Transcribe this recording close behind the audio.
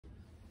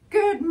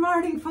Good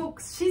morning,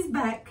 folks. She's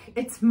back.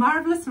 It's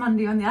Marvellous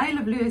Monday on the Isle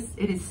of Lewis.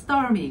 It is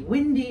stormy,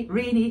 windy,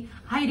 rainy,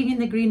 hiding in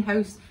the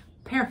greenhouse.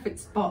 Perfect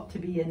spot to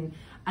be in.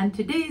 And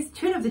today's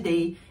tune of the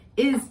day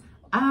is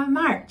a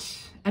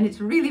march. And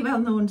it's a really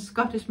well-known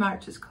Scottish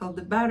march. It's called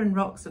the Barren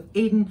of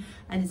Aden.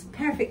 And it's a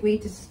perfect way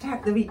to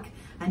start the week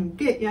and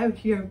get you out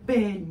of your bed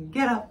and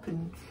get up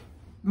and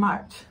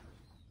march.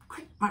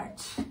 Quick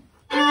march.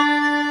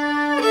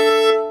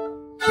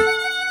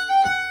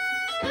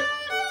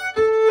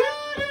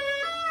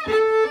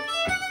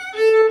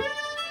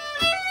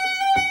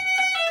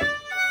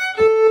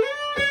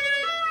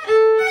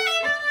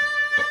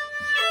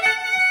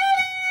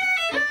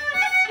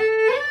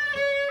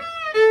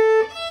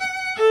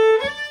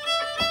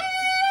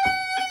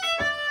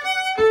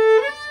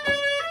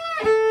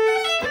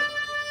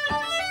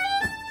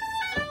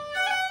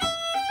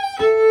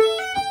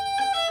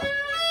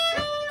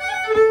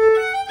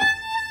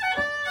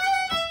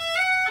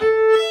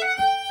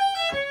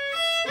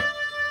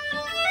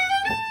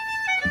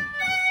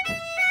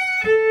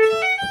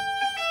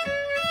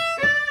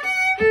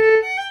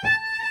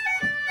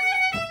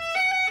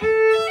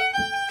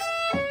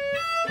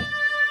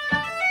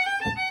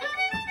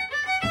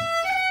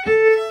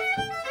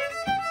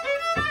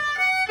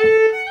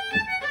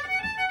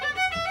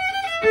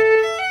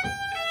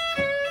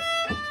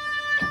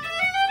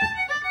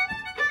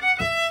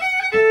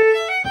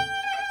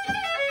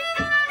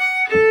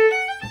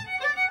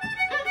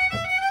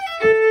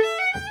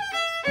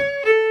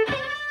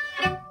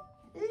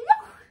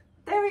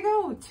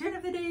 Tune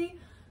of the day,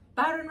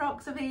 Barren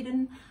of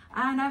Aden,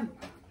 and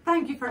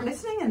thank you for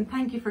listening and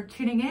thank you for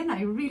tuning in.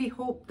 I really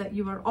hope that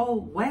you are all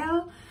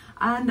well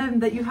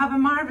and that you have a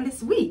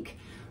marvellous week.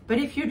 But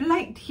if you'd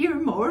like to hear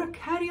more,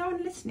 carry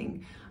on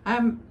listening.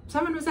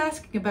 Someone was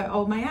asking about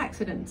all my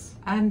accidents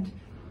and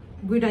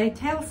would I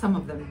tell some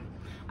of them,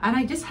 and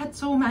I just had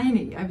so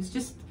many.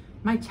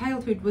 My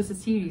childhood was a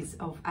series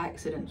of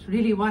accidents,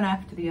 really one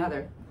after the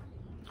other.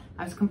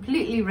 I was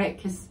completely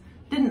reckless,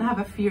 didn't have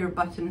a fear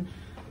button,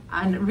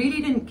 and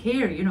really didn't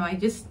care, you know.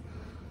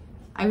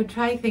 I would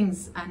try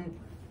things and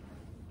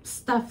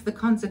stuff the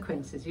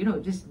consequences, you know,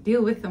 just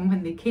deal with them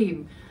when they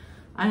came.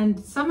 And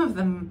some of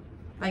them,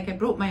 like I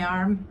broke my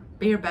arm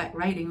bareback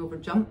riding over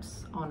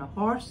jumps on a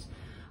horse.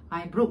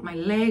 I broke my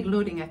leg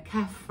loading a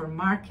calf for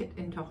market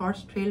into a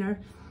horse trailer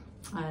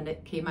and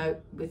it came out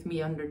with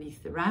me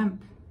underneath the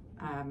ramp.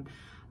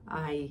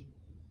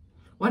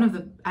 One of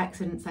the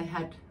accidents I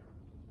had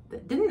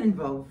that didn't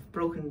involve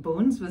broken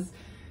bones was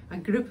a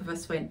group of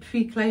us went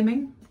tree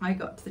climbing. I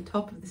got to the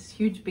top of this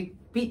huge big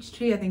beech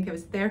tree. I think I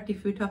was 30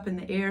 foot up in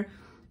the air,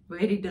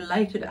 very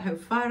delighted at how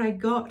far I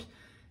got,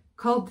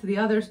 called to the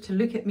others to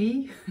look at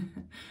me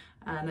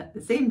and at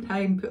the same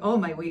time put all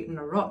my weight in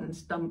a rotten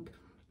stump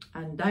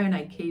and down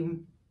I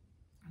came,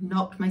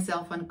 knocked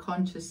myself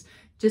unconscious,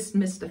 just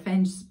missed a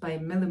fence by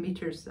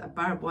millimeters, a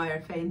barbed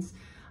wire fence,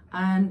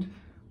 and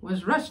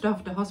was rushed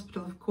off to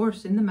hospital, of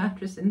course, in the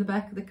mattress, in the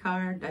back of the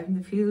car, down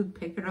the field,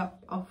 pick her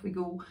up, off we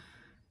go.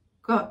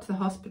 Got to the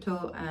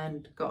hospital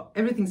and got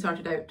everything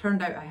sorted out.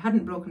 Turned out I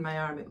hadn't broken my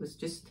arm. It was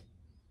just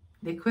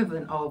the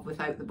equivalent of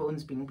without the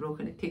bones being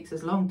broken. It takes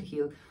as long to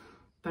heal.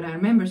 But I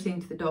remember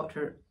saying to the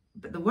doctor,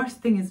 but the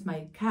worst thing is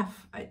my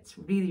calf. It's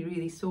really,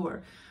 really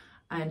sore.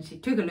 And she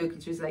took a look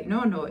and she was like,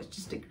 no, it's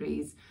just a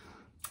graze.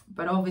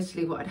 But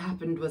obviously what had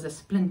happened was a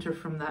splinter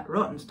from that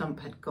rotten stump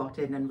had got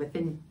in, and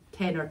within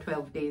 10 or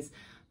 12 days,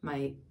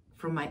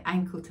 from my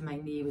ankle to my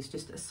knee was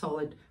just a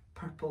solid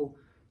purple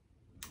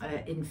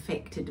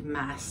infected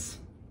mass.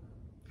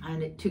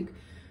 And it took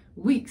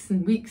weeks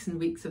and weeks and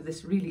weeks of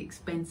this really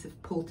expensive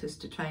poultice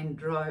to try and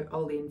draw out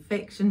all the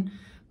infection.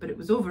 But it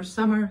was over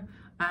summer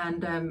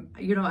and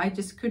you know, I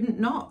just couldn't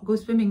not go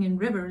swimming in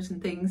rivers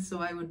and things, so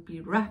I would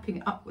be wrapping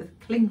it up with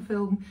cling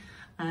film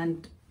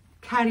and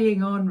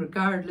carrying on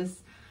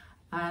regardless.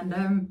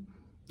 And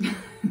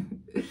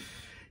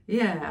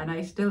yeah, and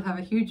I still have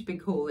a huge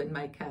big hole in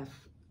my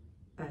calf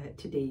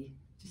today.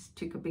 Just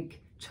took a big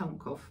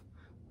chunk of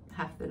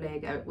half the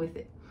leg out with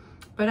it.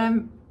 But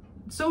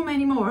so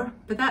many more,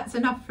 but that's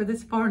enough for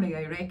this morning,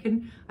 I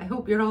reckon. I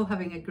hope you're all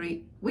having a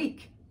great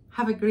week.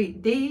 Have a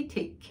great day,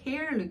 take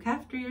care, look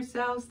after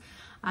yourselves,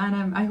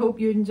 and I hope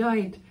you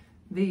enjoyed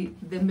the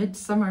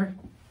midsummer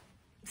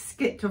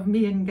skit of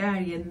me and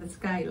Gary in the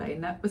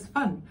skyline. That was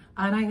fun,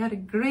 and I had a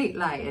great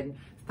lie-in.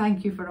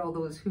 Thank you for all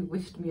those who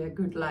wished me a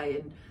good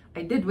lie-in.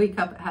 I did wake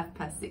up at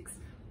 6:30,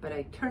 but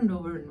I turned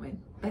over and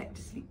went back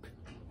to sleep.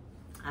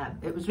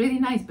 It was really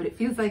nice, but it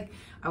feels like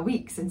a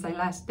week since I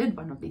last did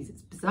one of these.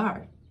 It's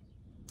bizarre.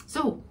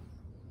 So,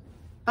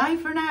 bye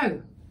for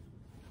now.